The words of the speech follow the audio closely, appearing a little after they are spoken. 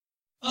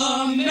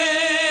American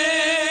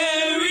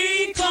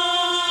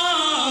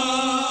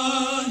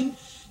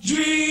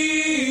dream.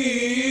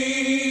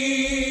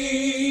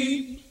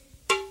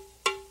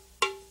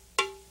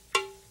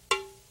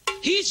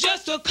 He's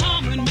just a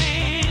common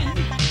man,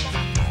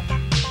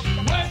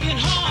 working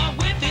hard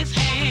with his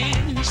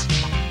hands.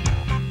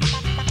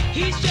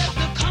 He's just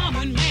a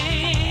common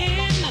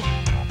man,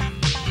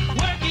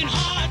 working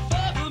hard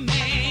for the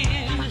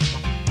man.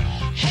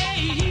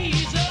 Hey,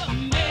 he's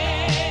American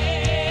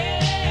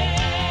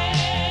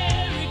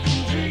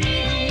dream.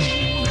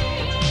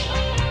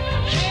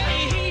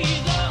 Hey,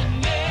 he's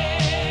American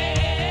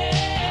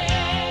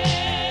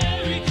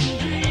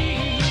dream.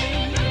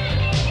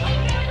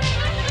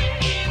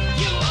 If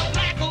you're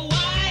black or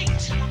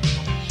white,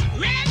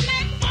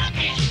 redneck,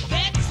 funky,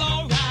 that's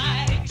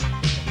alright.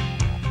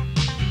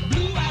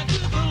 Blue-eyed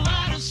with a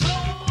lot of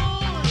soul,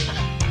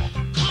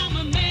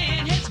 common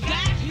man has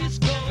got his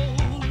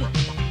gold.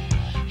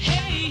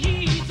 Hey,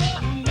 he's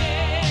American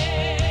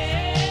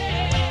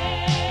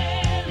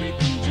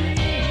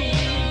dream.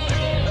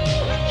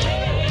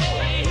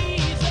 Hey,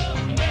 he's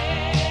American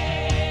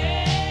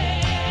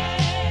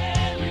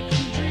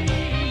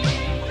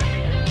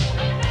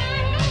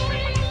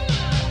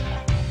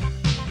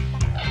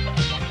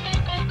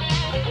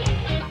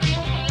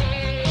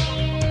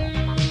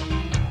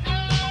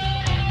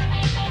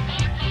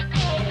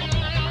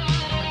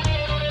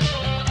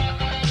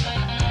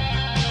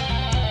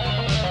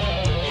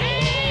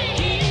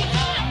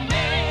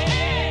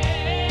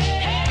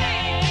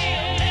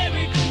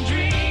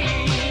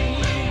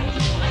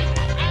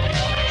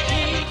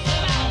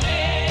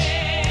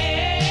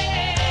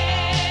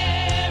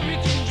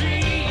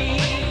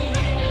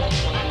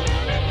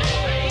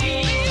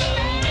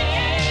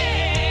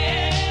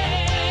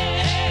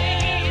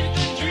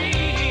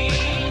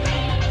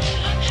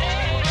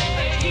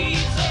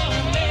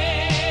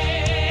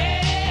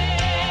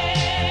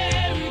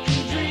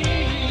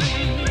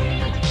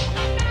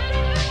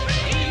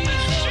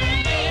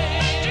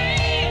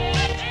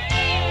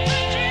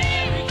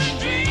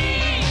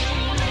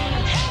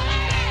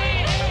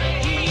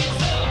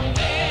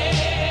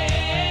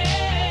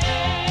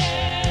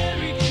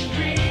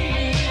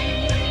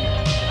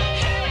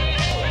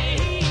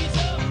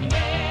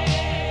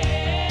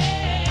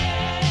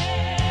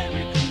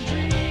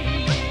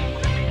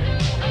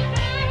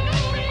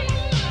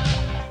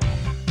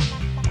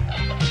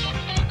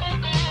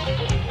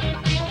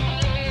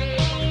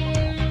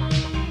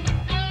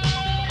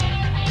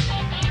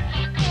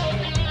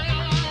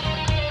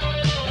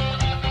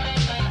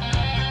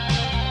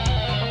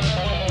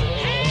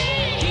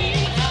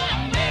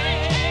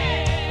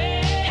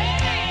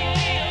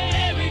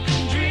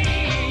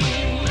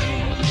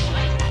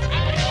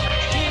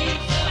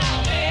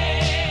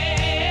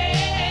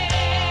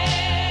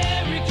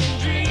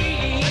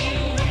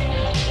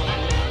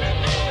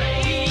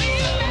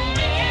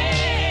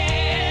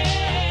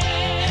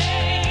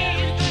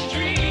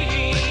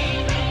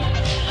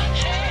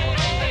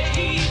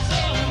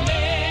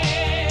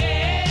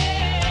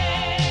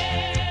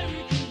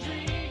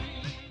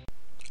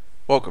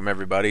Welcome,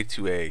 everybody,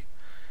 to a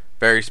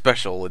very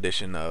special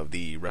edition of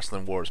the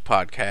Wrestling Wars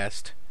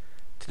podcast.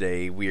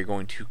 Today, we are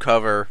going to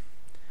cover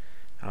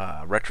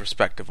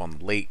retrospective on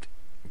the late,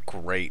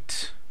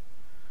 great,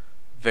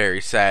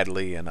 very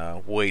sadly,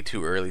 and way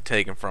too early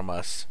taken from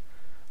us,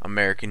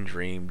 American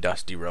Dream,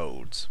 Dusty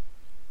Rhodes.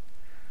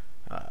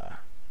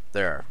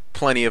 There are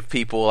plenty of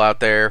people out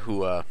there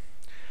who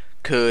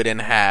could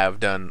and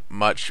have done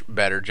much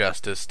better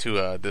justice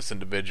to this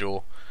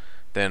individual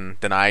than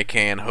I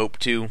can hope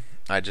to.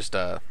 I just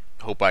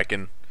hope I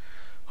can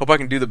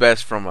do the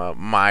best from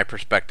my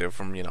perspective,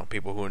 from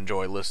people who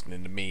enjoy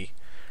listening to me.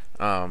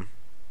 Gosh,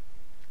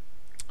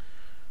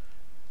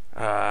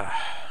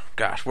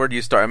 where do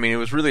you start? I mean, it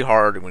was really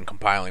hard when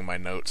compiling my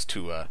notes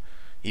to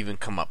even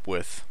come up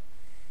with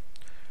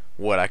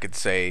what I could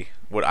say,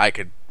 what I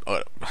could,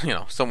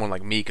 someone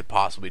like me could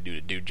possibly do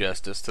to do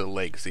justice to the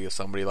legacy of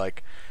somebody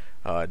like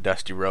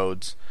Dusty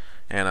Rhodes.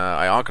 And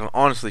I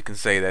honestly can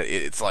say that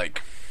it's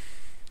like,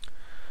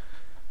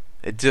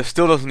 it just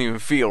still doesn't even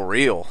feel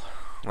real.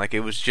 Like, it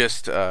was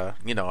just, I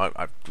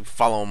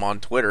follow him on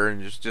Twitter,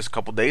 and just a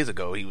couple days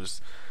ago, he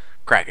was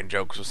cracking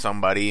jokes with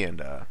somebody, and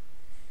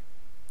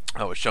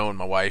I was showing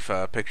my wife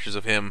pictures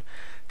of him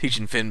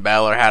teaching Finn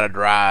Balor how to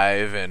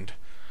drive, and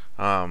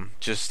and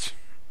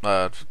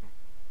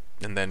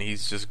then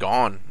he's just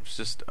gone. It's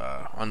just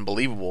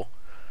unbelievable.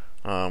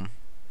 Kind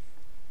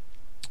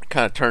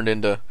of turned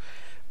into,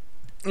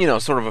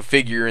 sort of a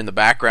figure in the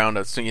background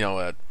of,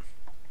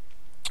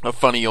 a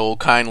funny old,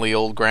 kindly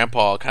old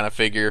grandpa kind of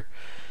figure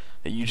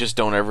that you just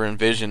don't ever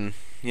envision,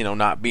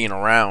 not being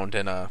around.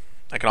 And I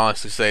can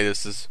honestly say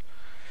this has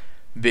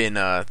been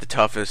one of the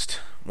toughest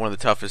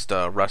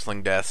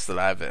wrestling deaths that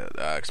I've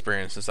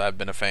experienced since I've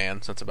been a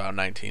fan, since about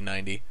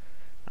 1990.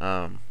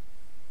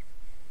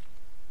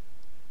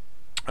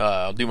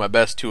 I'll do my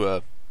best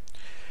to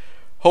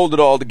hold it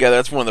all together.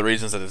 That's one of the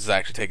reasons that this has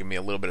actually taken me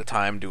a little bit of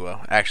time to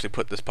actually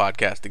put this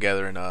podcast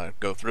together and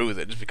go through with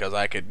it, just because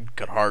I could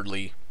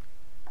hardly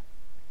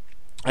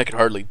I could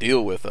hardly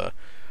deal with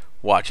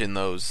watching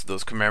those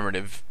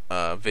commemorative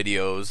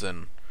videos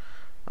and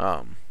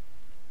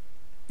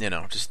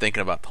just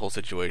thinking about the whole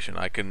situation.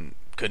 I couldn't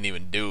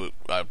even do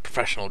a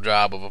professional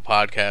job of a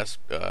podcast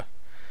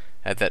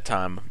at that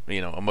time,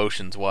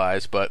 emotions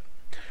wise, but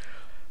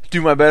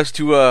do my best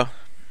to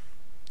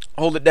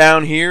hold it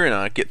down here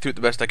and get through it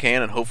the best I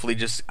can, and hopefully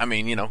just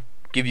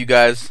give you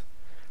guys,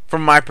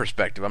 from my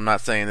perspective, I'm not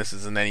saying this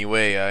is in any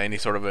way any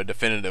sort of a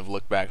definitive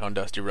look back on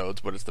Dusty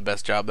Rhodes, but it's the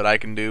best job that I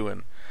can do,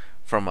 and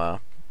from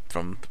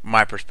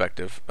my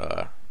perspective,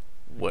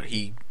 what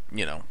he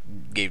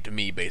gave to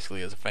me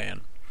basically as a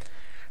fan.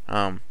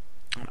 I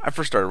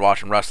first started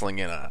watching wrestling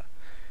in around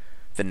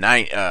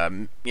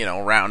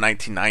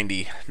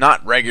 1990,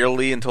 not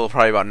regularly until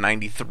probably about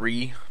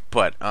 93.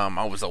 But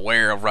I was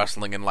aware of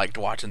wrestling and liked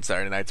watching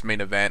Saturday Night's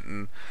Main Event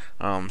and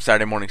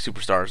Saturday Morning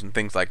Superstars and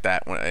things like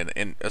that.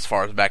 And as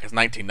far as back as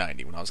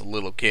 1990, when I was a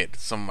little kid,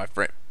 some of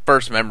my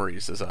first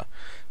memories is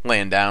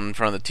laying down in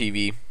front of the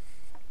TV,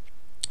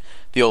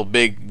 the old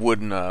big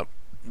wooden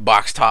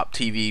box top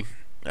TV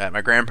at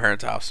my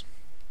grandparents' house,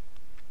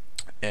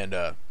 and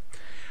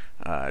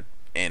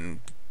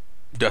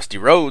Dusty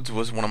Rhodes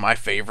was one of my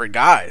favorite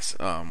guys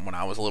when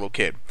I was a little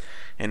kid.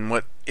 And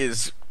what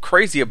is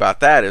crazy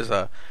about that is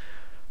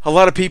a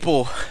lot of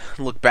people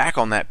look back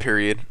on that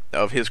period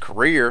of his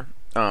career,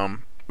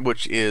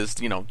 which is,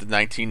 the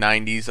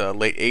 1990s,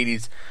 late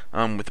 80s,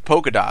 with the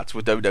polka dots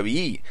with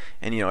WWE.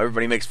 And,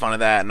 everybody makes fun of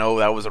that, and,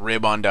 that was a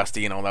rib on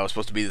Dusty, that was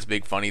supposed to be this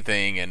big funny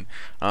thing, and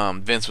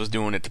Vince was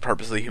doing it to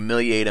purposely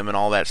humiliate him and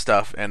all that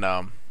stuff. And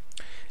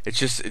it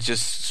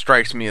just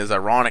strikes me as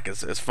ironic,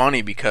 as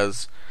funny,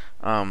 because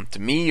to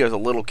me, as a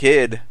little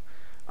kid,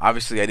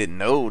 obviously I didn't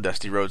know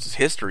Dusty Rhodes'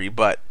 history,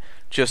 but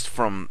just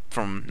from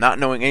not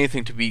knowing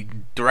anything to be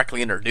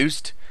directly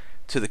introduced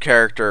to the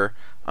character,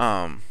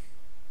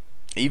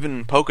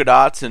 even polka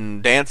dots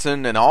and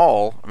dancing and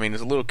all. I mean,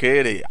 as a little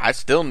kid, I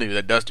still knew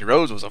that Dusty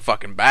Rhodes was a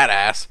fucking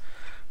badass.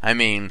 I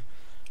mean,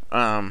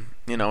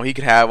 he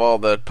could have all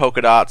the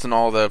polka dots and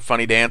all the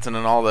funny dancing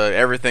and all the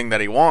everything that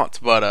he wants,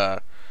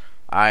 but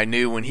I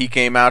knew when he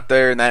came out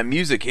there and that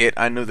music hit,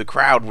 I knew the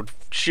crowd would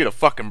shit a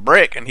fucking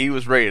brick, and he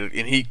was ready to,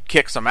 and he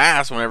kicked some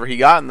ass whenever he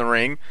got in the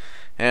ring.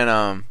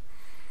 And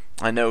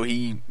I know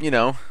he,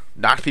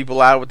 knocked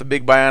people out with the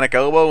big bionic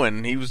elbow,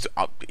 and he was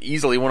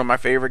easily one of my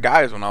favorite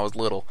guys when I was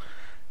little.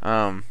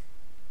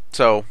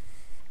 So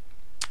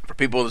for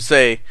people to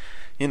say,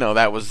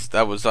 that was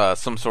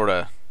some sort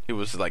of, it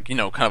was like,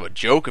 kind of a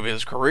joke of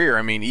his career.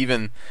 I mean,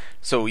 even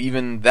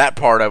that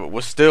part of it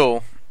was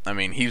still, I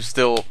mean, he's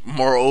still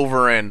more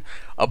over and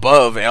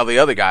above all the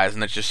other guys,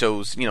 and that just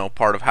shows,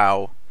 part of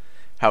how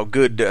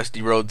good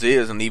Dusty Rhodes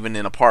is. And even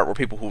in a part where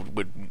people who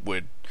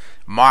would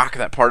mock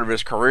that part of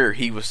his career,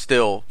 he was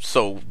still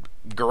so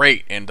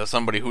great, and to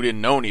somebody who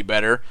didn't know any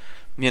better,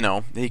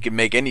 he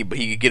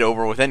could get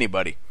over with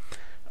anybody.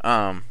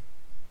 I'll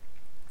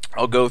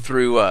go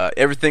through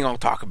everything I'll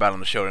talk about on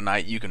the show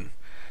tonight. You can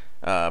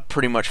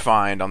pretty much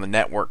find on the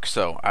network,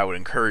 so I would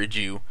encourage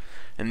you.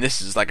 And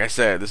this is, like I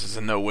said, this is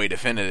in no way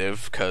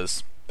definitive,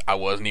 because I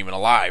wasn't even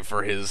alive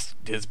for his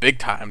big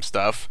time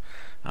stuff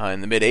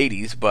in the mid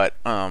 80s, but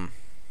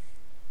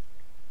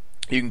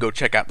you can go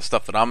check out the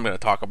stuff that I'm going to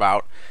talk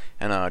about,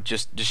 and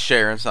just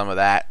sharing some of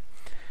that,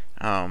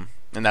 and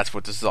that's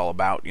what this is all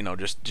about.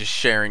 Just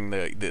sharing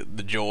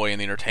the joy and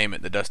the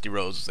entertainment that Dusty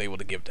Rhodes was able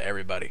to give to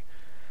everybody.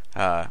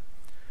 The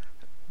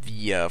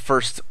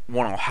first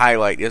one I'll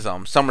highlight is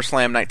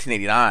SummerSlam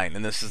 1989,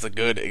 and this is a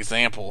good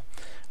example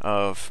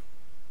of,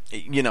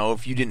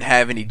 if you didn't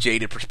have any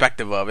jaded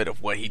perspective of it,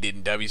 of what he did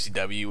in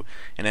WCW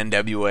and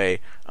NWA,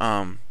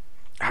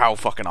 how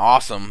fucking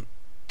awesome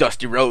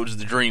Dusty Rhodes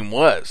the Dream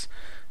was.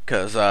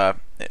 Because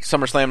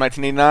SummerSlam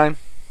 1989,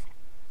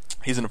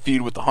 he's in a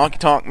feud with the Honky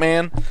Tonk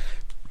Man.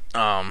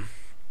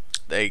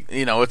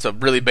 It's a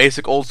really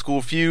basic old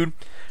school feud.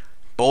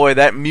 Boy,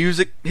 that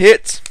music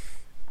hits,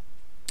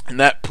 and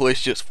that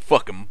place just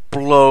fucking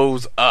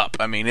blows up.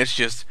 I mean, it's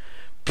just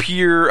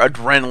pure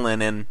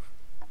adrenaline and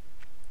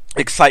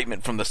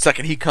excitement from the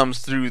second he comes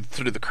through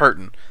the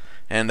curtain.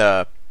 And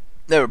they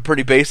have a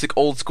pretty basic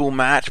old school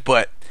match,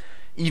 but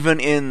even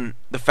in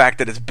the fact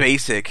that it's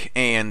basic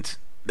and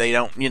they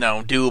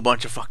don't, do a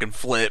bunch of fucking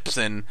flips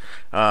and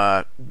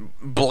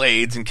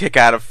blades and kick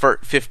out of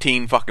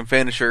 15 fucking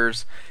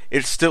finishers,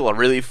 it's still a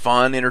really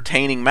fun,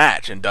 entertaining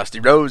match. And Dusty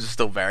Rhodes is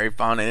still very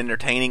fun and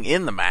entertaining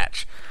in the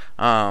match.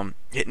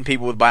 Hitting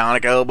people with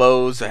bionic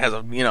elbows. It has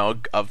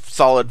a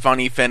solid,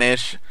 funny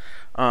finish.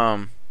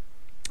 It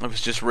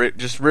was just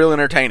real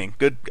entertaining.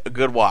 A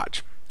good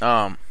watch.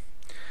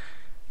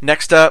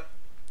 Next up,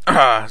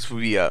 this will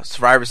be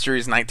Survivor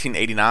Series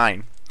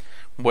 1989,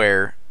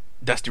 where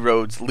Dusty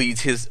Rhodes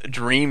leads his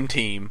dream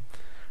team.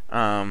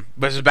 But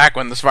this is back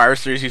when the Survivor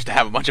Series used to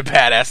have a bunch of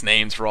badass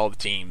names for all the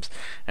teams.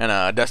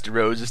 And Dusty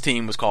Rhodes'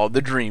 team was called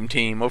the Dream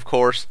Team, of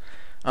course.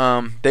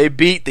 They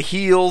beat the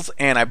Heels,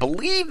 and I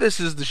believe this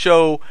is the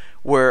show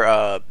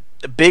where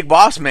Big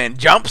Boss Man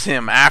jumps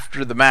him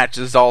after the match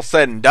is all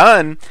said and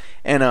done,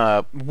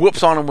 and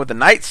whoops on him with a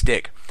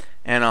nightstick.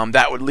 and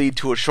that would lead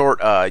to a short,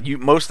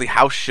 mostly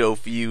house show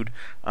feud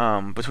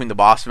between the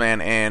Boss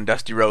Man and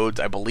Dusty Rhodes.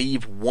 I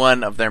believe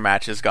one of their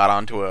matches got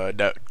onto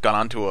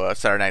a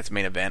Saturday Night's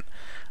Main Event.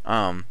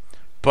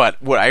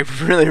 But what I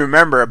really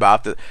remember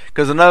about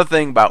because another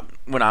thing about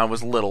when I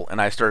was little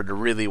and I started to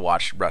really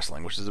watch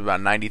wrestling, which is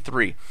about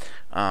 '93,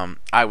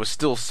 I was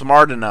still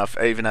smart enough,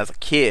 even as a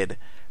kid,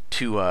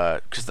 to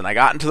because then I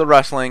got into the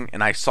wrestling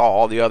and I saw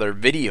all the other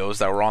videos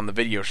that were on the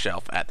video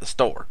shelf at the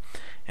store,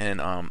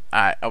 and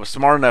I was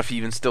smart enough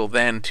even still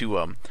then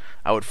to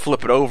I would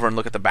flip it over and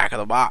look at the back of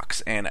the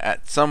box, and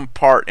at some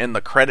part in the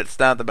credits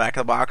down at the back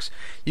of the box,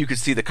 you could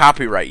see the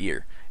copyright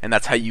year. And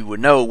that's how you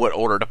would know what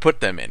order to put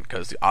them in,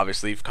 because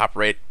obviously if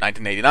copyright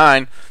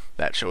 1989,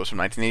 that show is from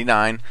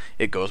 1989,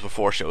 it goes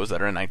before shows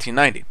that are in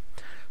 1990.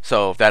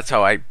 So that's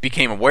how I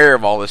became aware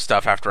of all this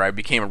stuff after I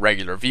became a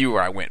regular viewer.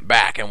 I went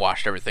back and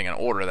watched everything in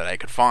order that I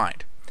could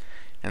find.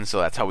 And so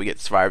that's how we get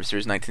Survivor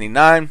Series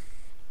 1989.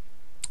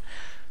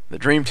 The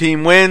Dream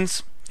Team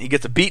wins. He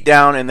gets a beat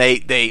down, and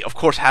they of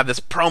course have this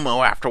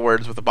promo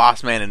afterwards with the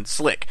Boss Man and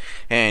Slick,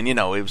 and it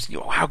was,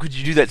 how could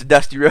you do that to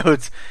Dusty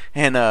Rhodes?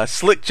 And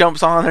Slick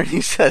jumps on there and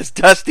he says,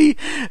 Dusty,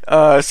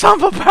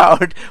 something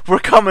about we're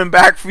coming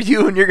back for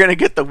you, and you're gonna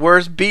get the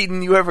worst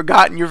beating you ever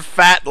got in your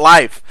fat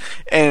life.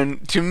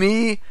 And to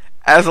me,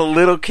 as a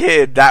little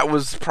kid, that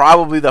was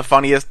probably the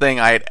funniest thing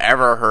I had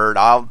ever heard.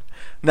 I'll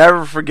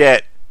never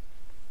forget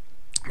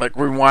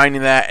rewinding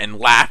that and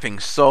laughing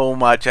so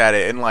much at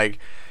it, and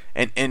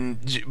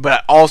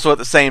but also at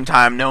the same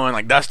time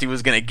knowing Dusty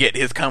was gonna get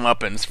his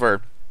comeuppance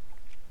for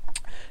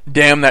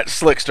damn that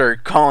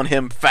Slickster calling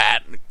him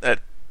fat,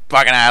 that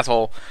fucking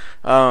asshole.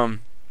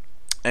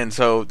 And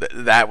so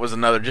that was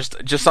another just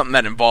something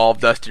that involved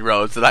Dusty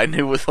Rhodes that I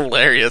knew was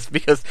hilarious,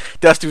 because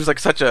Dusty was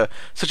such a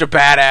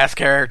badass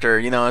character,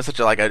 and such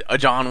a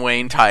John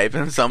Wayne type,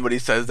 and somebody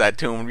says that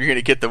to him, you're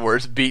gonna get the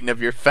worst beating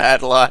of your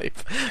fat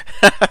life.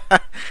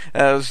 It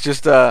was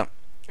just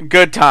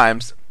good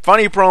times,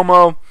 funny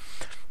promo.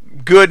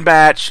 Good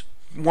match.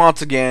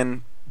 Once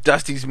again,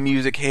 Dusty's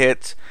music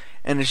hits,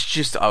 and it's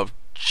just a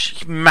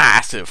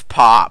massive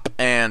pop,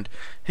 and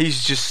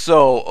he's just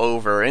so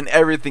over, and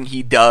everything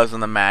he does in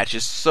the match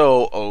is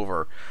so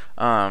over.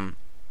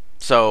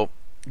 So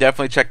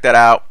definitely check that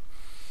out.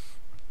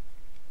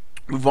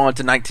 Move on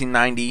to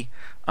 1990.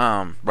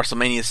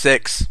 WrestleMania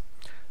 6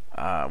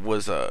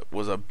 was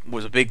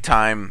a big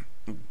time.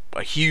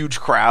 A huge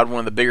crowd, one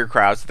of the bigger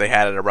crowds that they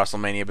had at a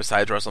WrestleMania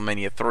besides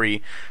WrestleMania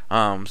 3.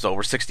 So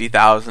over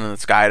 60,000 in the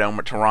Sky Dome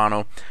at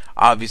Toronto.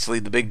 Obviously,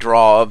 the big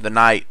draw of the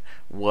night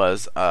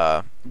was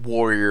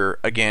Warrior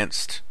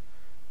against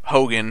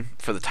Hogan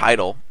for the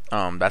title.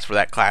 That's where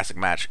that classic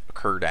match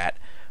occurred at.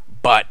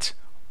 But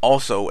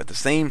also, at the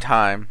same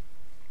time,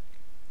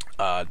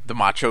 the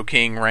Macho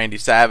King, Randy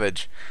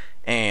Savage,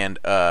 and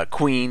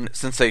Queen,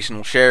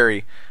 Sensational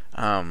Sherry,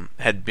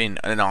 had been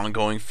an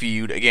ongoing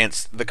feud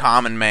against the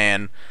Common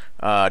Man,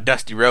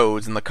 Dusty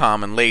Rhodes, and the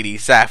Common Lady,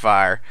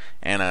 Sapphire,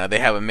 and they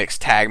have a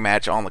mixed tag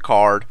match on the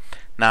card.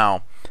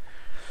 Now,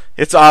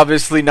 it's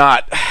obviously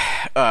not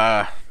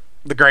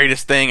the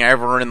greatest thing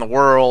ever in the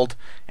world,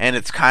 and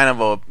it's kind of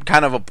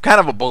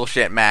a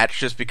bullshit match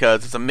just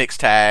because it's a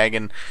mixed tag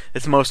and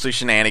it's mostly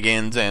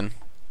shenanigans, and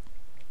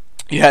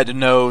you had to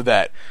know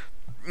that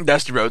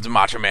Dusty Rhodes and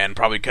Macho Man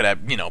probably could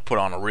have, put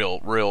on a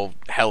real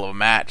hell of a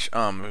match.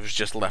 It was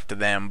just left to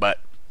them, but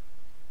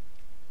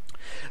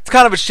it's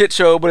kind of a shit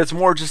show. But it's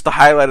more just the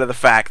highlight of the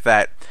fact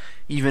that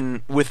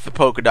even with the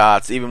polka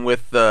dots, even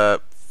with the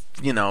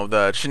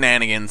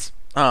shenanigans,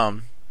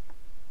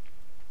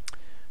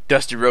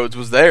 Dusty Rhodes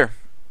was there.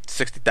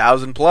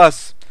 60,000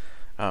 plus.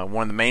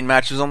 One of the main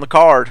matches on the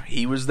card,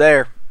 he was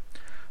there.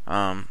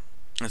 And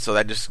so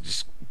that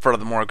just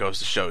furthermore goes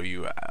to show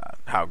you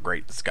how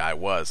great this guy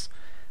was.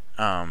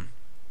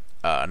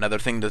 Another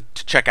thing to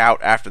check out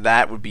after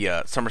that would be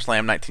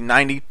SummerSlam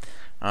 1990.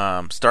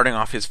 Starting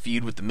off his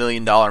feud with the $1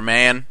 Million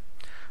Man.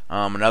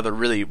 Another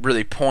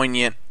really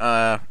poignant,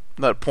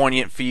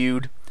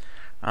 feud.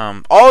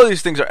 All of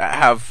these things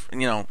have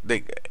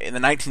they in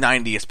the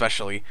 1990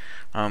 especially,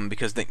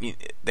 because they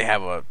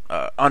have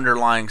a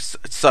underlying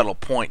subtle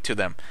point to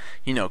them.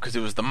 Because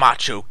it was the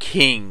Macho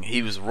King.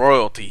 He was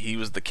royalty. He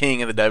was the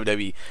king of the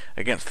WWE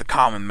against the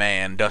Common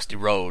Man, Dusty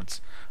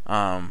Rhodes.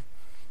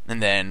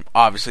 And then,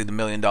 obviously, the $1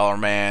 Million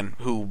Man,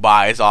 who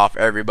buys off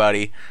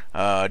everybody.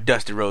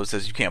 Dusty Rhodes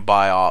says, you can't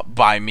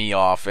buy me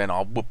off, and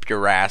I'll whoop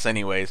your ass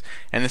anyways.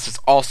 And this is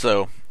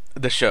also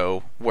the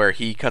show where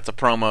he cuts a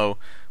promo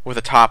with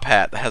a top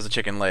hat that has a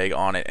chicken leg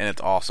on it, and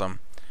it's awesome.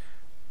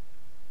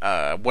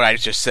 What I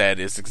just said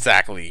is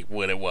exactly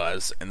what it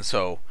was, and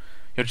so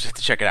you'll just have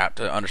to check it out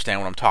to understand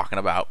what I'm talking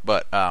about.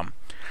 But that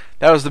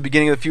was the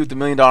beginning of the feud with the $1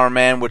 Million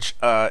Man, which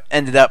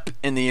ended up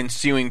in the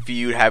ensuing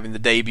feud having the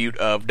debut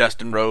of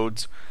Dustin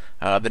Rhodes,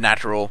 the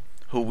Natural,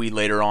 who we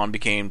later on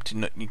came to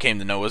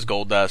know as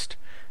Goldust,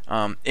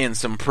 in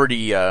some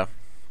pretty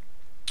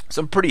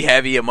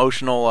heavy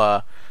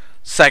emotional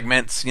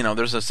segments.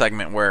 There's a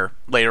segment where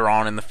later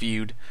on in the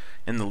feud,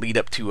 in the lead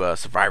up to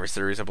Survivor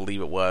Series, I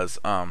believe it was,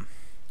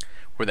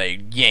 where where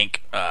they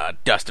yank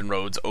Dustin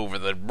Rhodes over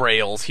the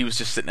rails. He was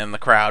just sitting in the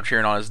crowd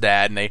cheering on his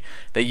dad, and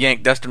they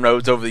yank Dustin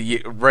Rhodes over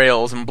the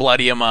rails and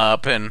bloody him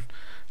up, and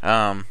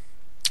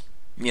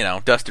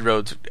Dusty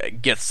Rhodes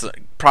gets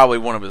probably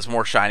one of his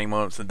more shining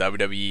moments in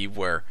WWE,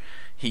 where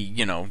he,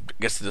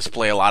 gets to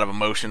display a lot of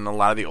emotion, a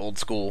lot of the old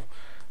school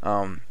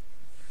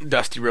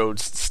Dusty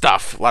Rhodes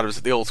stuff, a lot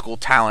of the old school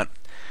talent.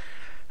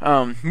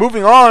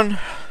 Moving on,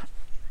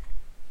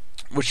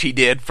 which he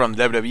did from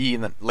WWE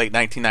in the late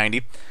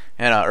 1990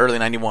 and early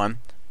 91,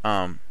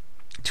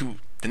 to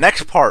the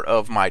next part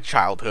of my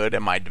childhood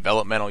and my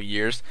developmental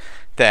years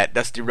that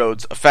Dusty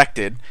Rhodes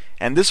affected,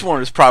 and this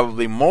one is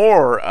probably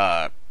more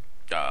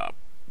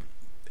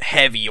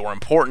heavy or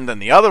important than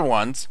the other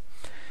ones,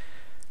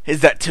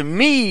 is that to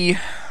me,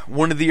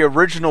 one of the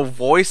original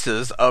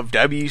voices of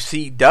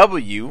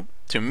WCW,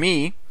 to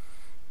me,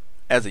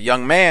 as a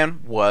young man,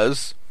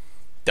 was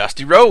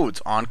Dusty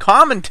Rhodes on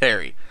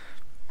commentary.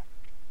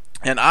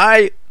 And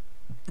I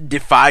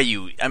defy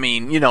you. I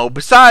mean,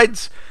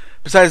 besides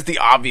the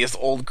obvious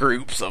old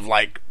groups of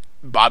like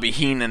Bobby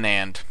Heenan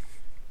and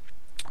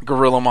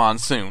Gorilla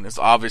Monsoon is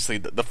obviously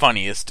the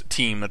funniest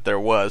team that there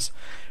was,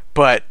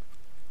 but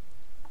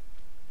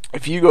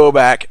if you go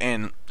back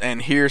and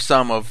hear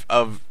some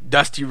of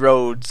Dusty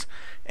Rhodes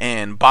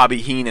and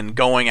Bobby Heenan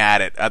going at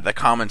it at the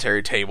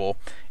commentary table,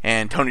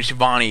 and Tony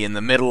Schiavone in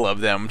the middle of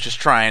them just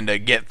trying to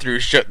get through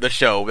the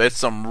show, there's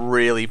some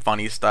really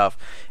funny stuff.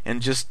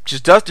 And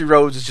just Dusty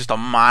Rhodes is just a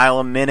mile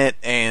a minute,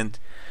 and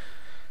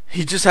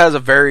he just has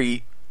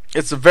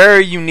it's a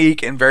very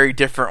unique and very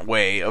different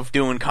way of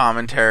doing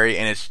commentary,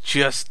 and it's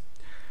just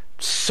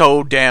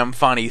so damn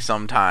funny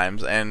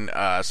sometimes, and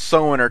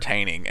so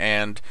entertaining,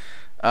 and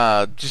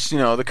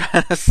the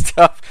kind of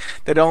stuff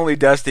that only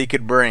Dusty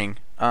could bring.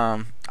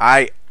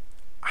 I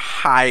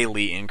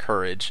highly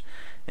encourage,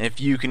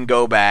 if you can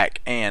go back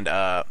and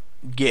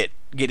get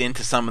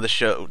into some of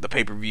the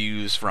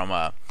pay-per-views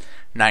from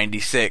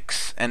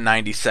 96 and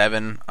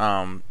 97.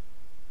 The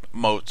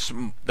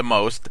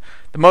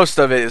most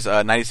of it is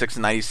 96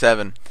 and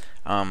 97.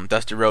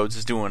 Dusty Rhodes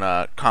is doing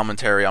a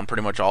commentary on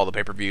pretty much all the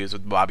pay-per-views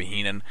with Bobby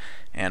Heenan,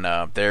 and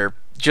they're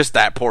just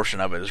that portion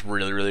of it is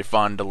really, really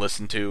fun to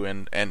listen to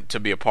and to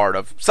be a part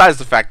of. Besides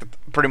the fact that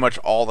pretty much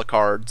all the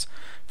cards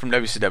from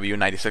WCW in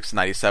 96 and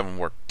 97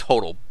 were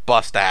total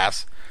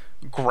bust-ass,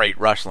 great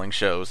wrestling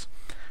shows.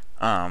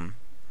 And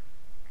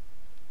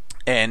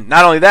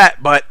not only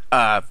that, but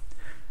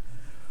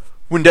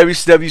when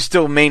WCW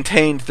still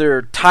maintained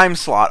their time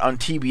slot on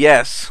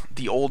TBS,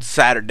 the old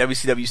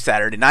WCW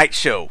Saturday Night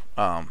Show,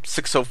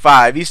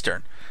 6:05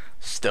 Eastern,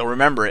 still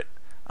remember it.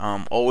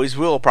 Always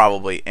will,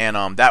 probably. And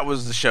that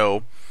was the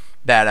show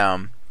that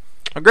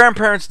my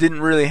grandparents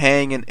didn't really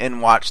hang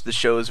and watch the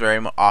shows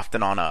very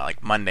often on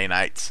like Monday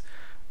nights,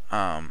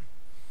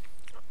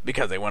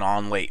 because they went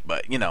on late.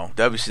 But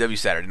WCW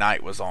Saturday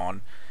Night was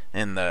on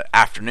in the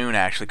afternoon,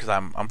 actually, because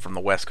I'm from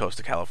the west coast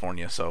of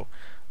California,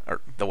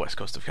 the west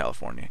coast of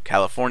California.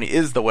 California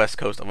is the west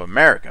coast of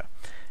America,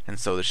 and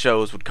so the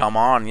shows would come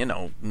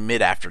on,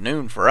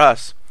 mid-afternoon for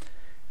us.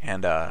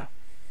 And I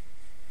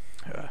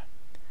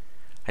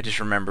just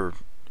remember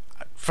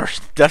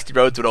first Dusty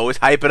Rhodes would always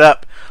hype it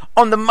up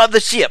on the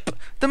mothership,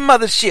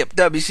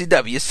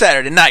 WCW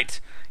Saturday night,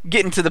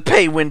 getting to the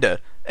pay window,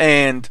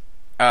 and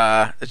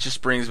it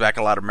just brings back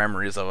a lot of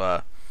memories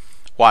of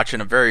watching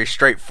a very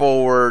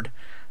straightforward,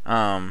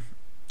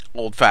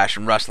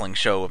 old-fashioned wrestling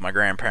show with my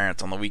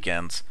grandparents on the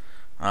weekends,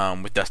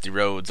 with Dusty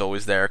Rhodes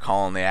always there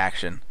calling the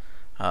action,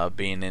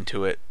 being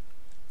into it.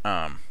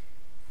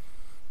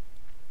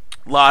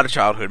 A lot of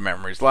childhood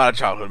memories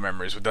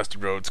with Dusty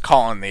Rhodes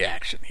calling the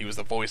action. He was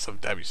the voice of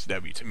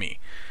WCW to me.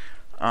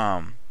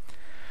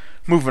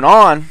 Moving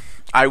on,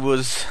 I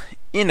was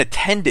in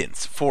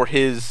attendance for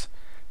his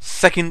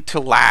second to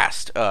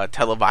last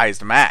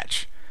televised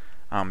match.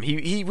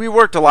 We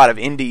worked a lot of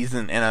indies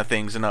and other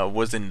things, and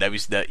was in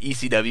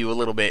ECW a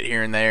little bit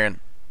here and there, and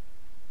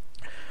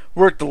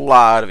worked a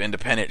lot of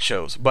independent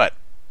shows. But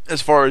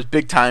as far as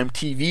big time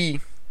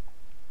TV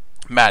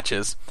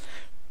matches,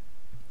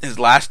 his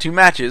last two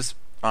matches,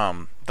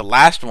 the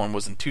last one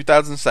was in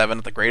 2007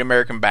 at the Great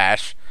American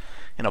Bash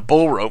in a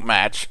bull rope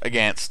match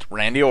against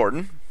Randy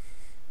Orton.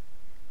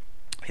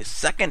 His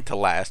second to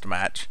last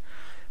match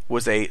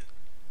was a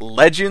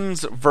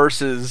Legends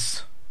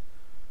versus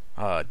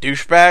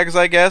douchebags,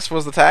 I guess,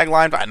 was the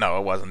tagline. But no,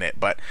 it wasn't it.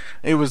 But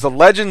it was the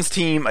Legends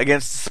team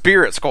against the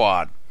Spirit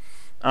Squad,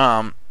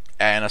 and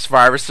a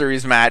Survivor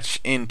Series match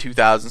in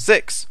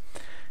 2006.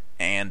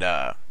 And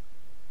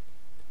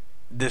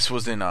this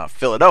was in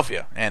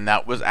Philadelphia, and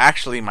that was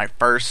actually my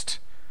first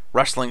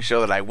wrestling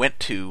show that I went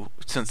to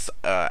since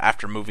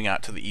after moving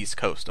out to the East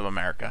Coast of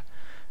America.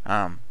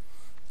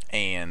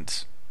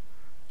 And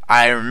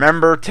I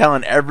remember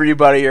telling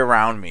everybody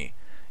around me,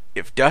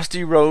 if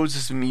Dusty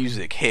Rhodes'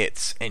 music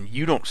hits and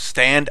you don't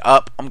stand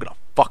up, I'm gonna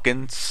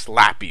fucking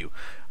slap you.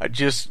 I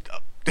just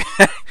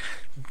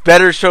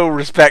better show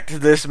respect to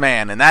this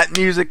man. And that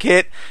music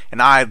hit,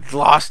 and I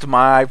lost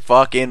my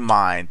fucking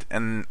mind.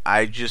 And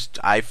I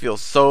feel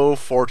so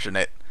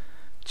fortunate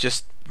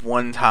just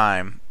one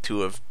time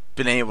to have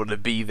been able to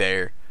be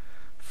there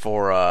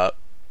for a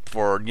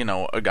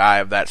guy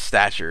of that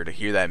stature, to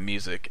hear that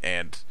music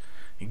and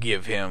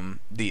give him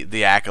the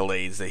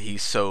accolades that he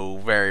so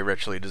very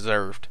richly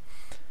deserved.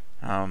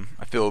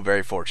 I feel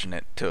very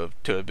fortunate to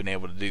have been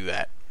able to do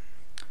that.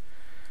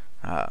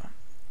 And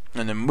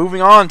then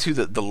moving on to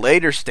the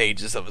later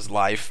stages of his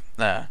life,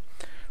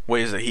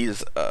 ways that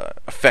he's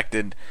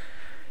affected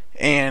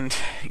and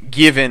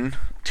given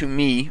to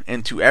me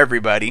and to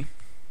everybody,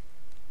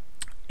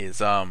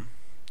 is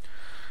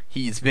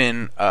he's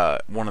been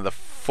one of the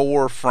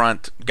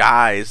forefront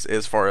guys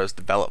as far as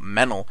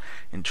developmental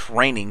and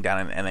training down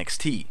in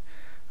NXT.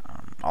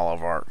 All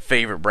of our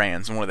favorite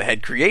brands, and one of the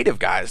head creative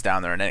guys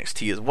down there in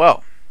NXT as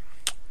well.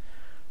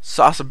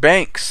 Sasha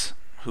Banks,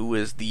 who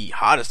is the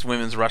hottest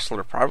women's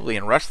wrestler probably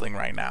in wrestling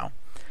right now.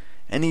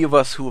 Any of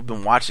us who have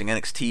been watching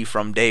NXT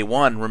from day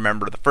one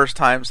remember the first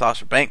time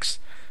Sasha Banks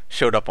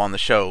showed up on the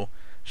show.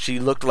 She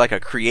looked like a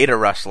creator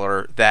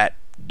wrestler that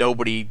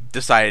nobody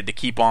decided to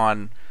keep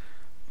on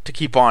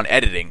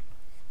editing.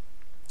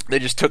 They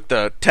just took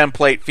the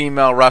template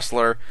female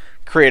wrestler,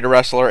 creator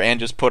wrestler, and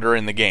just put her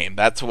in the game.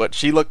 That's what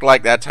she looked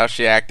like. That's how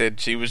she acted.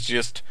 She was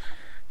just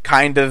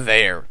kind of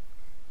there.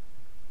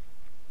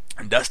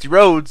 And Dusty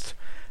Rhodes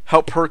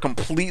helped her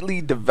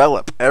completely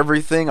develop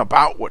everything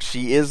about what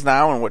she is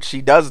now and what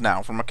she does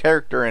now from a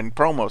character and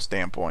promo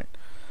standpoint.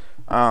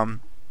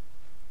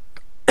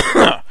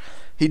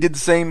 He did the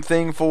same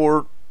thing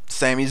for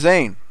Sami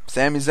Zayn.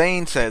 Sami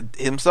Zayn said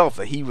himself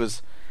that he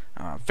was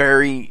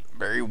very,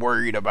 very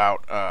worried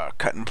about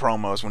cutting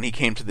promos when he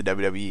came to the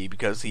WWE,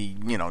 because he,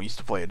 used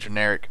to play a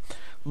generic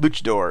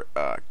luchador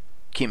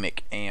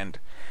gimmick and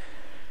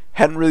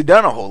hadn't really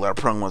done a whole lot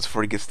of promos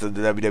before he gets to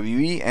the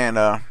WWE,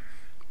 and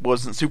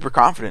wasn't super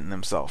confident in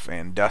himself.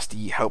 And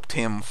Dusty helped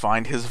him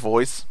find his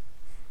voice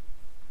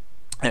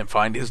and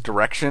find his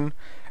direction,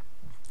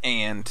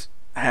 and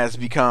has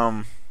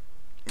become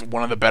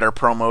one of the better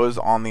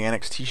promos on the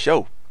NXT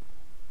show.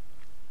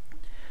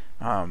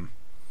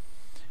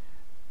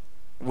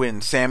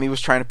 When Sammy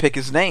was trying to pick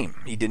his name,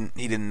 he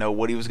didn't know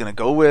what he was going to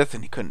go with,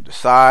 and he couldn't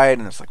decide,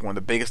 and it's like one of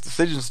the biggest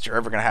decisions that you're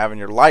ever going to have in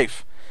your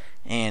life.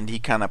 And he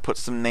kind of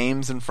puts some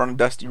names in front of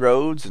Dusty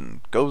Rhodes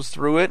and goes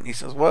through it, and he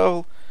says,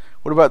 well,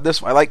 what about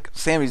this one? I like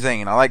Sami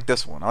Zayn. I like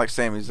this one. I like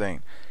Sami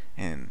Zayn.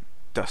 And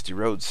Dusty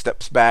Rhodes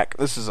steps back.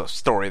 This is a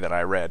story that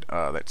I read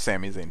that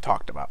Sami Zayn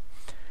talked about.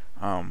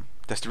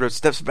 Dusty Rhodes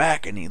steps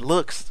back and he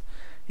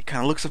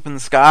kind of looks up in the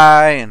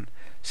sky and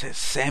says,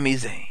 Sami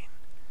Zayn.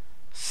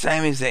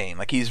 Sami Zayn,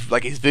 like he's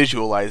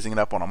visualizing it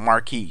up on a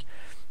marquee.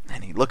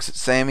 And he looks at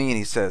Sami and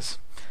he says,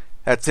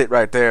 that's it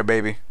right there,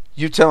 baby.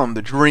 You tell him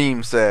the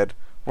dream said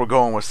we're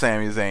going with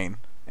Sami Zayn.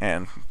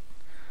 And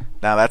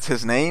now that's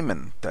his name,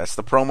 and that's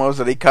the promos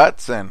that he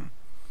cuts, and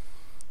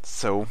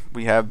so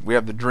we have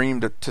the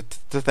dream to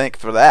thank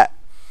for that.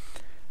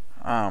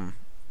 And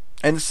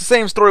it's the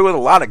same story with a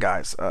lot of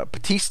guys.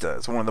 Batista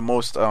is one of the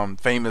most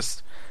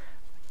famous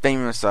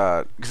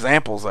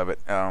examples of it.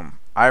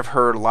 I've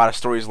heard a lot of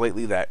stories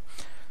lately that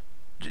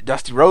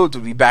Dusty Rhodes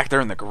would be back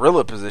there in the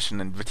gorilla position,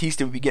 and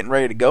Batista would be getting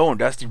ready to go, and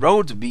Dusty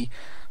Rhodes would be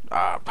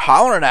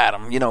hollering at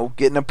him,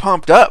 getting him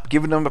pumped up,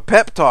 giving him a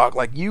pep talk,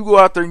 like, you go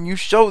out there and you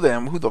show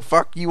them who the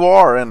fuck you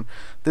are, and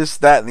this,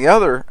 that, and the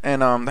other.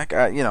 And that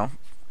guy,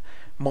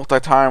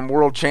 multi-time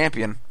world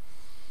champion.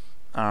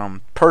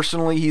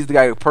 Personally, he's the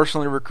guy who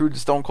personally recruited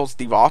Stone Cold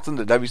Steve Austin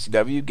to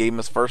WCW, gave him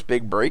his first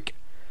big break.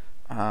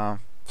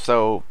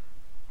 So,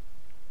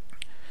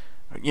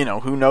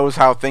 who knows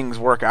how things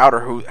work out,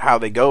 or how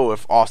they go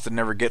if Austin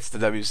never gets to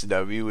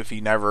WCW, if he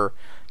never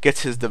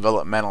gets his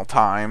developmental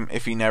time,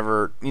 if he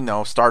never,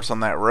 starts on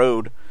that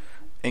road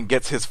and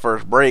gets his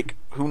first break.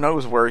 Who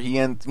knows where he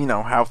ends,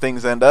 how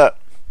things end up.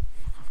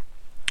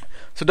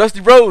 So Dusty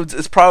Rhodes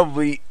is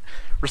probably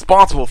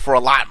responsible for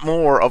a lot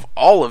more of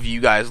all of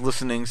you guys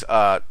listening's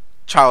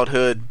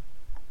childhood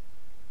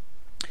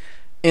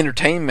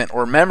entertainment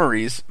or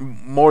memories,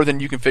 more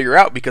than you can figure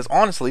out, because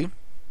honestly,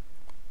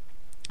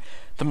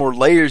 the more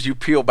layers you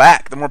peel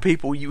back, the more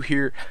people you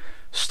hear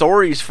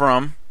stories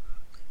from,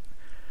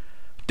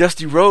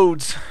 Dusty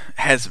Rhodes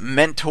has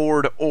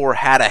mentored or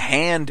had a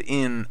hand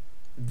in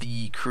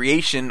the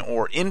creation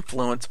or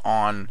influence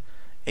on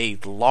a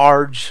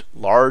large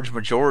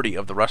majority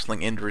of the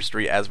wrestling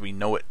industry as we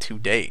know it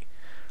today.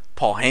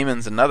 Paul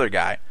Heyman's another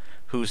guy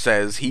who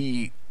says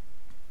he,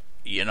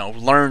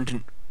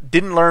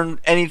 didn't learn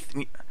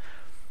anything.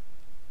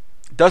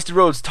 Dusty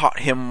Rhodes taught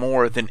him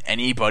more than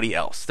anybody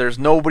else. There's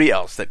nobody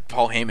else that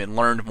Paul Heyman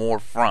learned more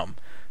from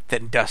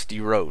than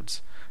Dusty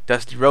Rhodes.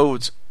 Dusty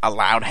Rhodes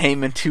allowed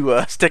Heyman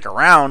to stick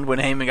around when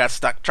Heyman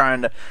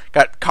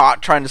got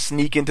caught trying to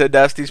sneak into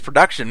Dusty's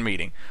production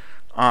meeting,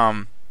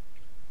 and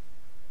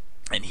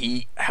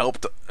he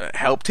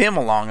helped him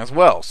along as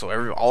well.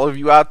 So all of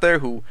you out there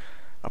who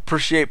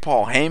appreciate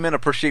Paul Heyman,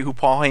 appreciate who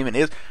Paul Heyman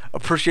is,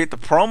 appreciate the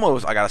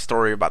promos. I got a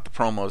story about the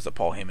promos that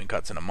Paul Heyman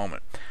cuts in a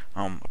moment.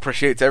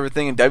 Appreciates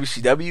everything in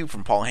WCW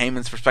from Paul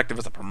Heyman's perspective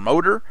as a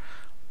promoter.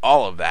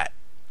 All of that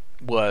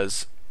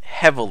was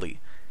heavily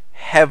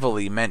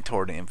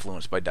mentored and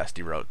influenced by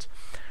Dusty Rhodes.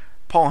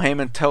 Paul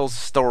Heyman tells a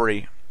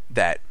story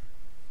that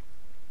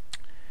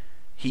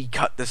he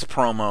cut this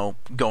promo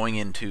going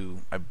into,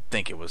 I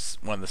think it was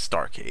one of the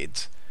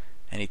Starcades,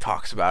 and he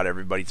talks about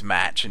everybody's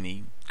match, and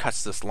he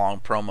cuts this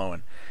long promo,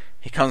 and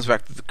he comes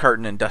back to the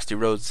curtain, and Dusty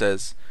Rhodes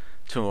says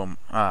to him,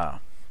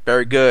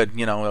 very good,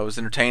 it was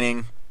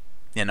entertaining,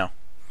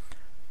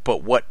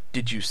 but what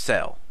did you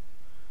sell?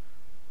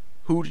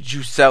 Who did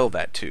you sell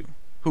that to?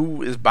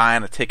 Who is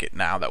buying a ticket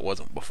now that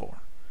wasn't before?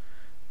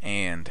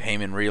 And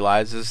Heyman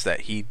realizes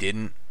that he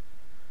didn't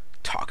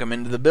talk him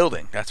into the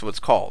building. That's what it's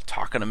called,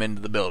 talking him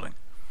into the building.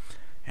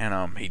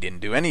 And he didn't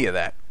do any of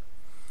that.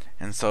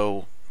 And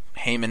so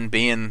Heyman,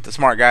 being the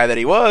smart guy that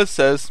he was,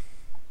 says,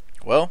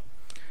 well,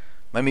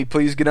 let me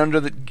please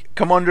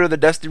come under the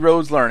Dusty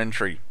Rhodes learning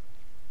tree.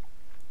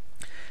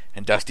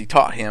 And Dusty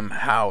taught him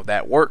how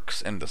that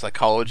works and the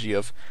psychology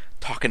of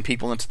talking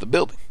people into the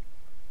building.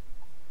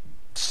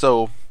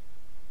 So,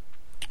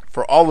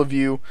 for all of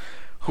you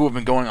who have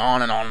been going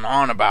on and on and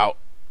on about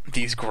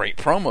these great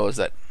promos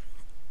that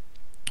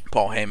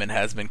Paul Heyman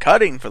has been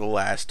cutting for the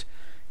last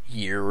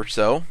year or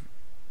so,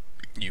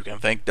 you can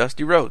thank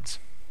Dusty Rhodes.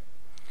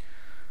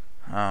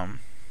 And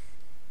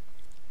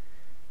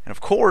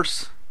of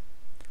course,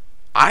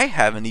 I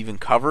haven't even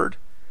covered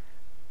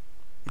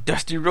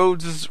Dusty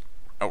Rhodes'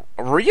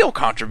 real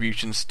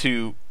contributions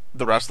to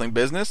the wrestling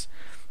business,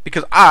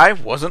 because I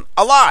wasn't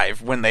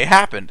alive when they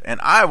happened,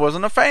 and I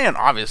wasn't a fan,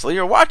 obviously,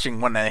 or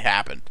watching when they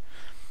happened.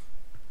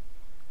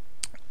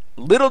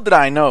 Little did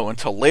I know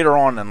until later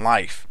on in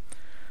life,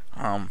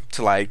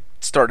 till I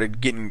started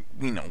getting,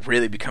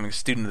 really becoming a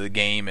student of the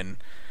game and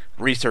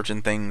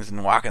researching things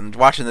and watching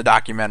the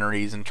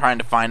documentaries and trying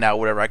to find out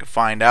whatever I could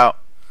find out,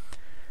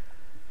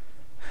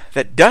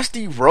 that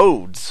Dusty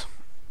Rhodes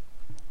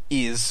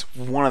is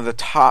one of the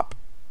top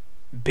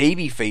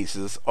baby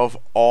faces of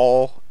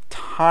all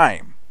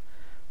time,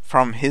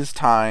 from his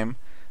time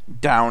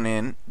down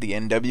in the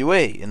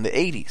NWA in the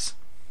 80s.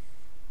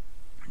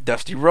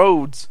 Dusty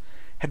Rhodes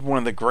had one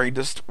of the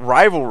greatest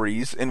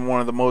rivalries and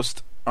one of the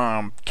most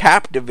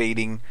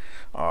captivating,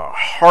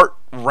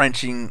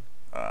 heart-wrenching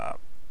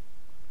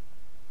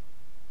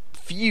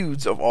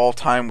feuds of all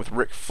time with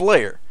Ric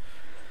Flair.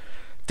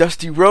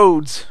 Dusty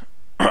Rhodes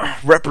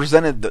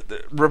represented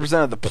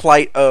the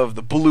plight of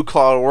the blue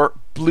collar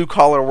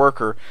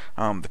worker,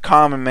 the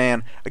common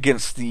man,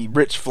 against the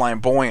rich,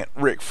 flamboyant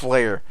Ric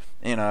Flair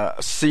in a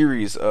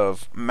series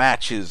of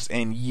matches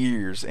and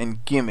years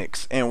and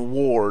gimmicks and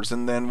wars,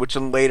 and then which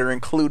later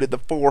included the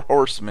Four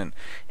Horsemen,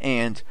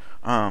 and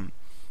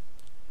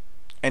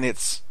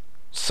it's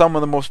some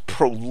of the most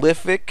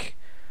prolific,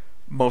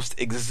 most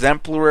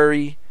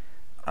exemplary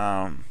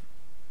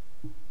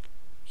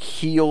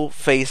heel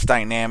face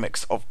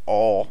dynamics of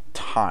all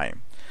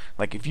time.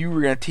 Like, if you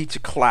were going to teach a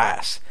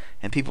class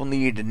and people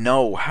needed to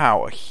know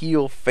how a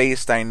heel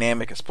face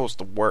dynamic is supposed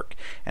to work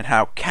and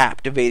how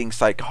captivating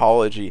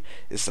psychology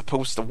is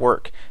supposed to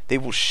work, they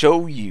will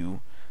show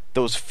you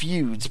those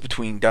feuds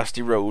between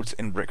Dusty Rhodes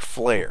and Ric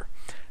Flair.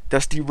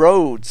 Dusty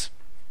Rhodes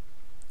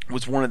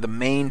was one of the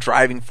main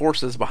driving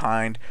forces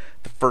behind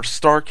the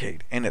first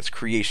Starcade and its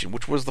creation,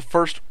 which was the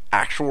first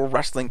actual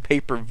wrestling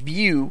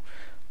pay-per-view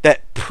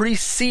that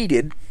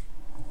preceded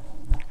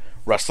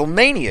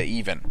WrestleMania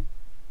even.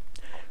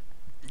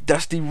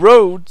 Dusty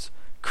Rhodes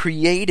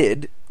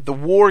created the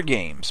War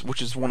Games,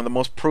 which is one of the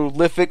most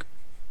prolific,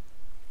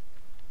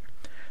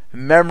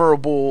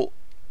 memorable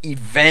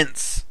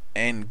events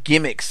and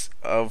gimmicks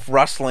of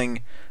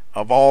wrestling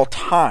of all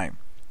time.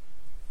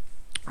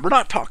 We're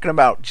not talking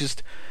about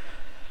just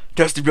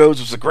Dusty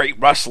Rhodes was a great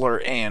wrestler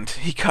and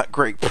he cut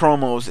great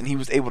promos and he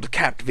was able to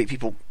captivate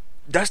people.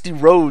 Dusty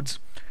Rhodes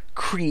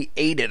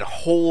created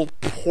whole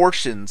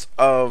portions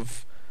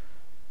of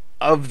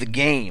the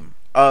game,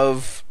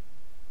 of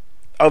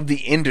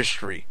the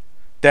industry,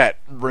 that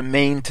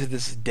remain to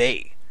this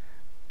day,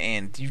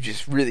 and you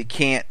just really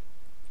can't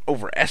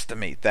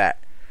overestimate that.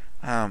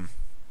 And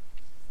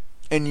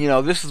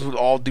this is with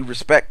all due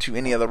respect to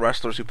any other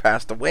wrestlers who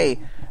passed away,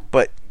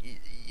 but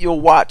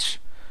you'll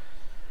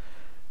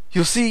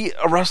see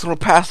a wrestler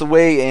pass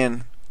away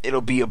and it'll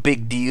be a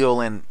big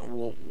deal, and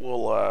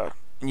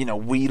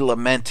we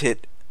lament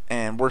it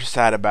and we're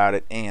sad about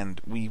it,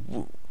 and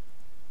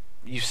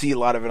you see a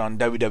lot of it on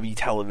WWE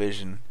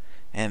television,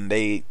 and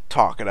they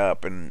talk it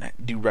up and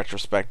do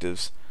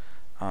retrospectives.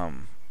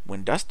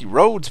 When Dusty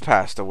Rhodes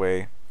passed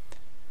away,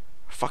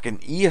 fucking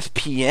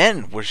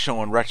ESPN was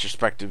showing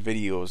retrospective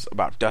videos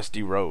about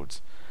Dusty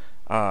Rhodes.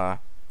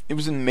 It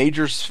was in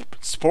major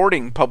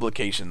sporting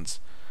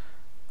publications.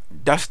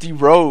 Dusty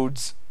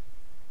Rhodes,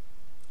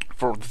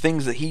 for the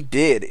things that he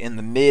did in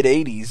the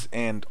mid-'80s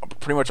and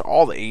pretty much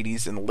all the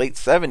 80s and the late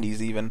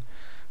 70s even,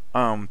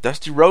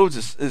 Dusty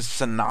Rhodes is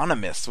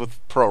synonymous with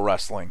pro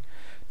wrestling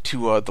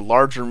to the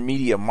larger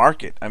media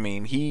market. I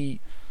mean,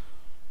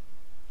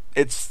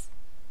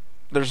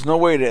 there's no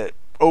way to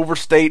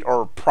overstate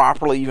or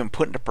properly even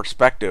put into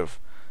perspective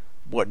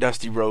what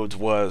Dusty Rhodes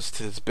was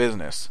to his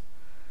business.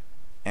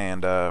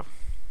 And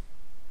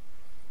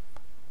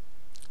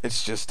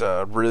it's just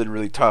really,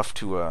 really tough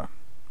to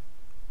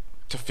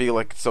feel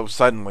like so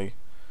suddenly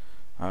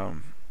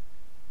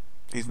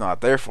He's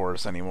not there for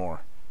us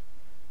anymore.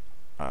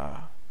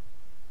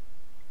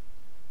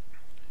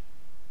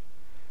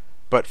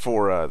 But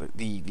for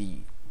the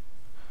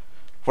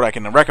what I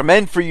can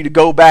recommend for you to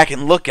go back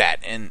and look at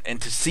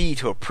and to see,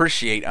 to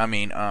appreciate, I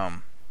mean,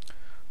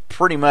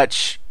 pretty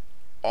much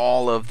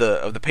all of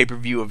the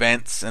pay-per-view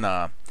events in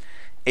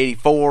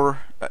 84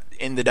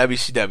 in the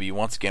WCW.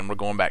 Once again, we're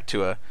going back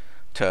to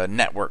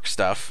network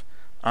stuff.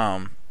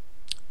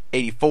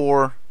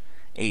 84,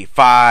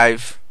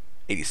 85,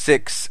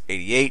 86,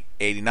 88,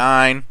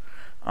 89,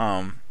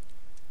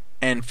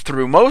 and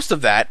through most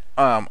of that,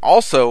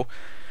 also,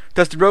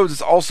 Dusty Rhodes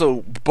is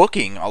also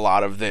booking a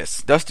lot of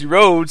this. Dusty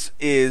Rhodes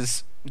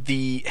is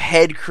the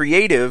head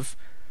creative.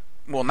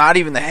 Well, not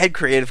even the head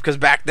creative, because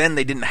back then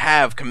they didn't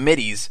have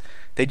committees.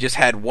 They just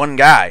had one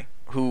guy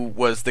who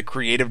was the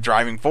creative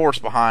driving force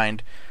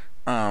behind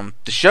the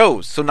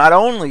shows. So not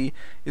only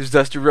is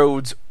Dusty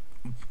Rhodes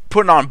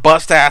putting on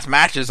bust-ass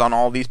matches on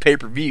all these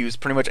pay-per-views,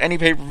 pretty much any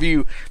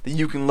pay-per-view that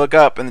you can look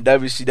up in the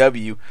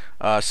WCW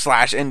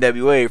slash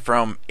NWA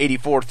from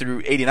 84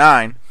 through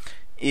 89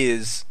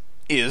 is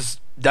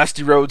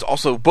Dusty Rhodes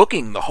also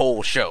booking the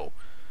whole show.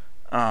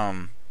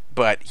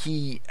 But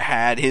he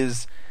had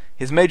his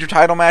major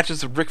title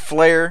matches with Ric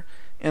Flair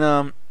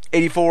in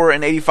 84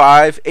 and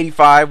 85.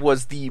 85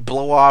 was the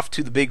blow-off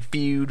to the big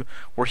feud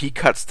where he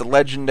cuts the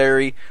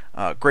legendary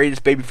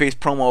greatest babyface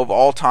promo of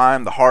all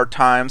time, the Hard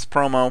Times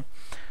promo.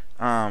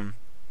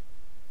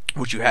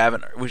 Which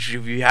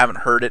if you haven't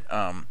heard it,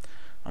 I'm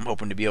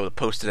hoping to be able to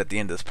post it at the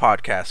end of this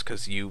podcast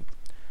because you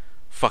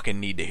fucking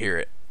need to hear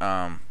it.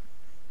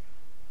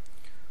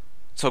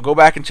 So go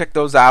back and check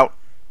those out.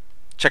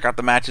 Check out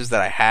the matches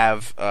that I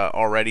have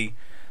already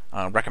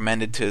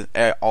recommended to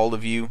all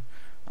of you.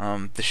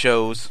 The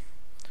shows.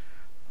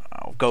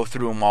 I'll go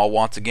through them all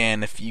once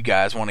again if you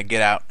guys want to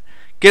get out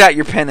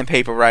your pen and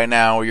paper right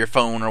now, or your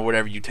phone, or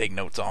whatever you take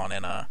notes on,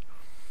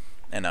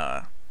 and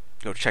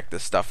go check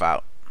this stuff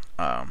out.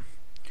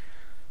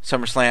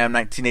 SummerSlam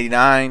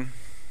 1989,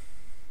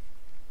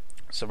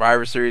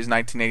 Survivor Series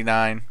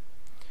 1989,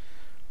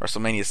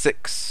 WrestleMania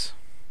 6,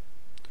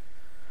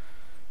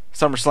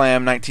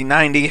 SummerSlam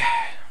 1990,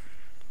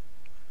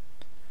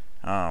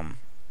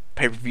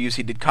 pay-per-views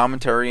he did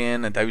commentary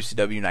in at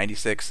WCW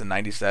 96 and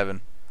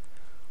 97,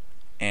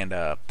 and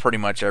pretty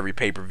much every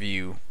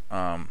pay-per-view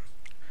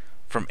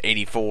from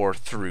 84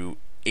 through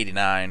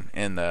 89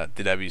 in the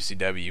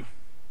WCW.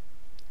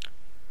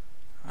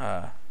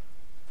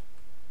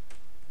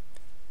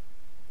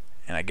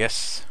 And I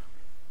guess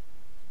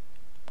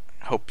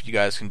hope you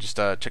guys can just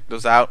check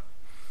those out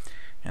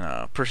and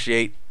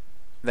appreciate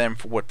them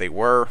for what they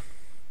were.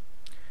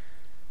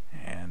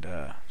 And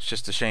it's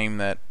just a shame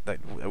that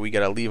we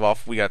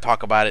gotta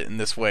talk about it in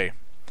this way.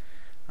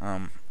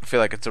 I feel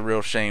like it's a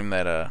real shame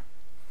that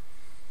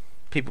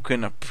people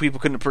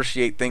couldn't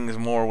appreciate things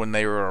more when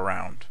they were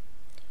around.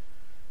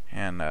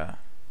 And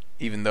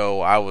even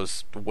though I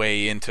was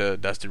way into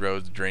Dusty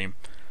Rhodes' Dream,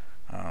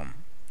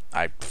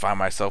 I find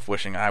myself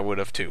wishing I would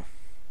have too.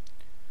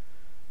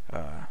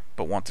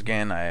 But once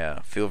again, I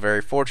feel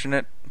very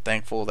fortunate and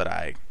thankful that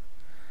I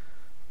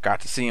got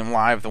to see him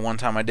live the one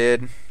time I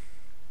did.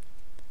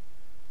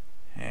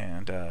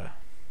 And I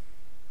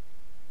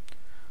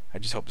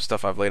just hope the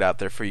stuff I've laid out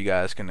there for you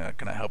guys can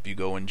help you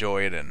go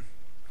enjoy it and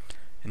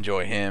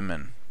enjoy him.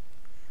 And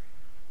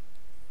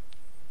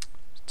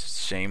it's just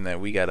a shame that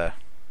we gotta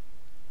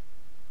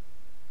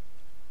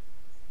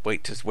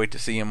wait to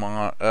see him on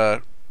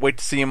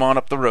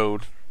up the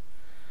road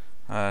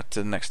to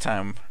the next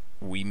time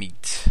we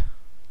meet,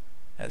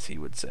 as he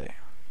would say.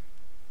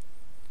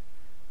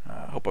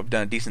 Hope I've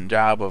done a decent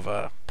job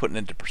of putting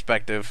into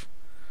perspective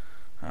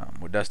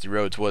what Dusty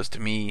Rhodes was to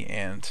me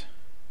and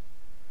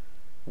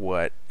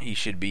what he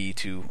should be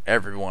to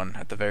everyone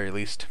at the very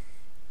least.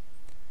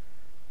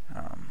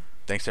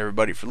 Thanks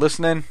everybody for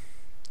listening.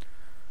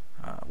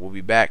 We'll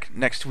be back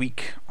next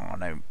week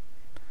on a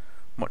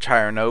much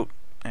higher note.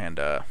 And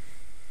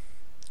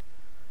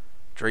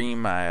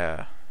Dream,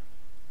 I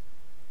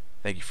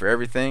thank you for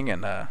everything,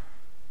 and I'll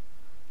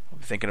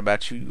be thinking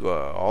about you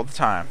all the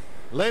time.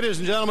 Ladies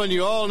and gentlemen,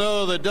 you all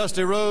know that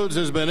Dusty Rhodes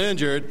has been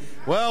injured.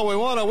 Well, we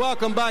want to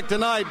welcome back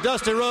tonight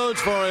Dusty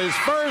Rhodes for his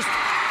first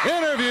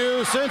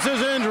interview since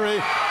his injury.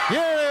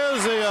 Here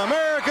is the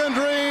American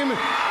Dream,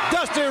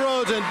 Dusty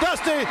Rhodes. And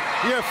Dusty,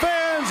 your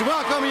fans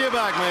welcome you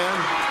back, man.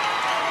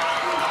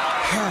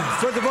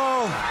 First of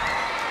all,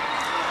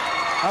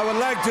 I would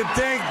like to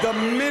thank the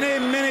many,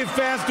 many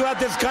fans throughout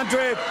this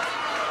country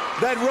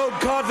that wrote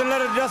cards and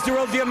letters to Dusty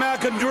Rhodes, the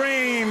American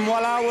Dream,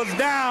 while I was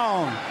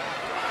down.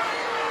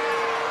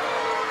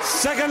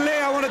 Secondly,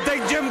 I want to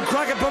thank Jim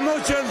Crockett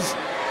Promotions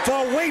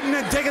for waiting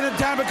and taking the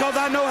time, because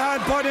I know how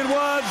important it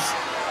was.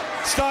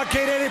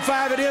 Starrcade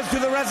 85 it is to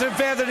the wrestling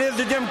fans, it is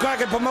to Jim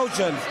Crockett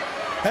Promotions.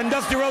 And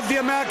Dusty Rhodes, the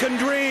American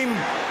Dream,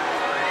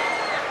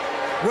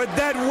 with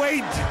that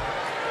weight,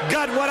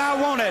 got what I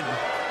wanted.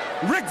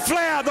 Ric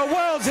Flair, the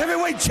world's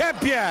heavyweight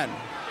champion.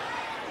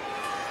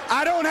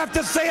 I don't have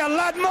to say a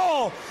lot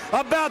more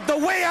about the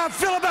way I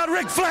feel about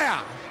Ric Flair.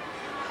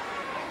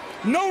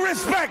 No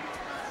respect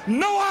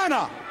no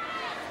honor.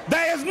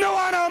 There is no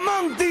honor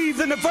among thieves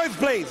in the first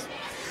place.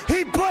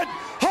 He put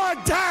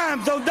hard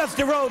times on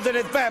Dusty Rhodes and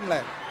his family.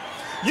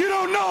 You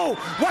don't know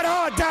what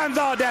hard times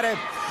are, Daddy.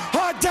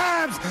 Hard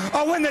times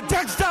are when the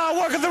textile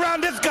workers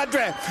around this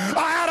country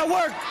are out of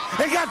work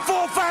and got 4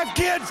 or 5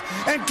 kids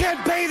and can't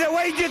pay their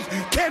wages,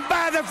 can't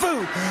buy their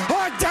food.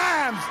 Hard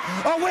times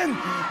are when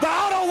the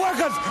auto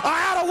workers are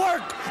out of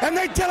work and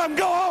they tell them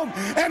go home.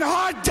 And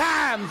hard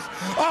times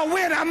are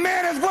when a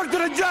man has worked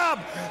at a job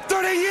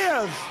 30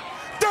 years.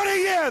 30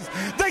 years.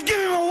 They give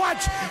him a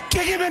watch,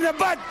 kick him in the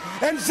butt,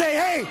 and say,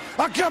 hey,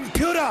 a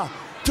computer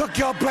took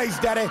your place,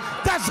 Daddy.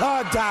 That's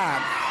hard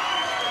time.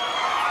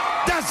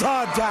 That's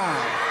hard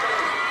time.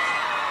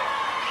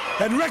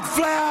 And Ric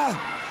Flair,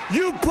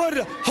 you put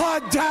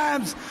hard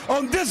times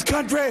on this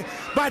country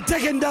by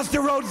taking Dusty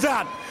Rhodes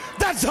out.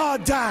 That's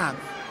hard time.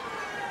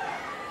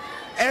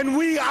 And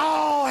we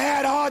all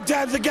had hard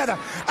times together.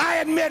 I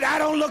admit I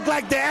don't look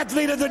like the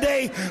athlete of the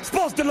day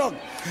supposed to look.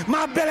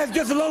 My belly's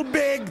just a little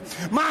big.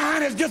 My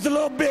hand is just a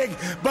little big.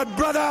 But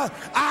brother,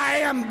 I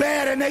am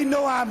bad and they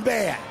know I'm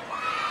bad.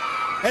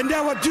 And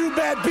there were 2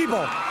 bad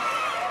people.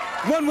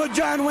 One was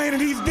John Wayne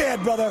and he's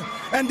dead, brother.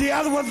 And the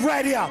other one's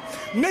right here.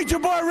 Nature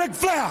Boy Ric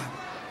Flair.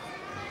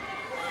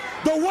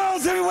 The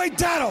world's heavyweight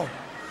title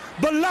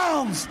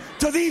belongs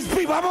to these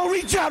people. I'm going to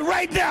reach out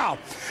right now.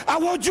 I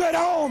want you at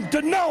home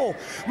to know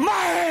my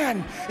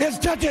hand is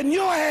touching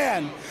your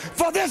hand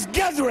for this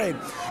gathering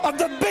of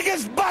the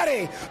biggest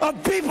body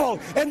of people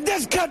in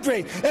this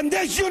country, in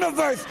this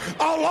universe,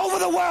 all over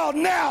the world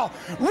now.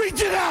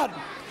 Reach it out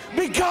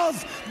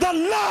because the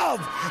love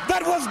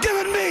that was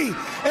given me,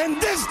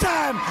 and this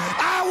time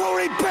I will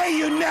repay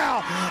you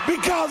now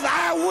because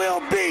I will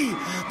be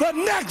the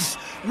next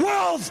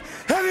world's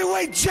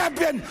heavyweight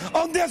champion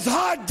on this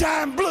hard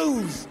time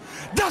blues.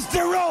 Dusty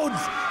Rhodes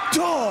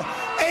Tour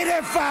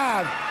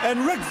 85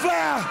 and Ric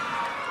Flair,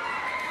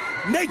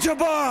 Nature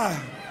Boy.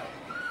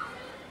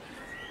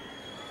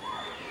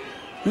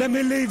 Let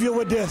me leave you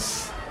with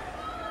this.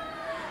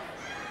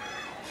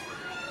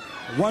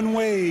 One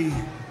way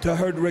to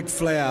hurt Ric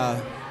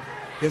Flair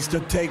is to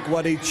take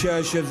what he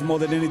cherishes more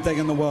than anything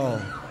in the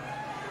world.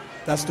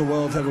 That's the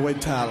world's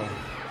heavyweight title.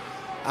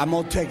 I'm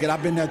gonna take it.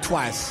 I've been there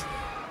twice.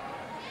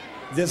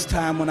 This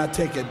time when I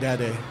take it,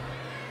 Daddy,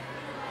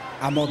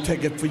 I'm gonna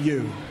take it for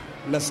you.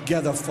 Let's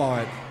gather for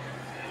it.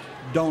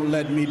 Don't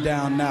let me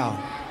down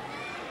now,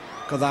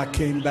 because I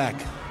came back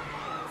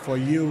for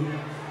you,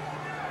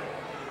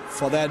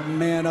 for that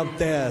man up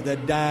there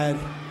that died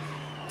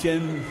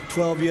 10,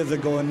 12 years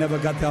ago and never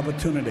got the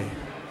opportunity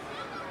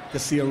to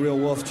see a real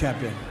Wolf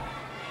champion.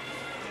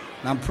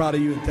 And I'm proud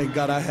of you and thank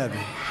God I have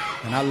you.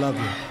 And I love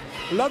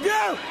you. Love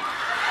you!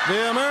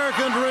 The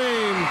American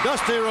Dream,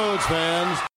 Dusty Rhodes fans.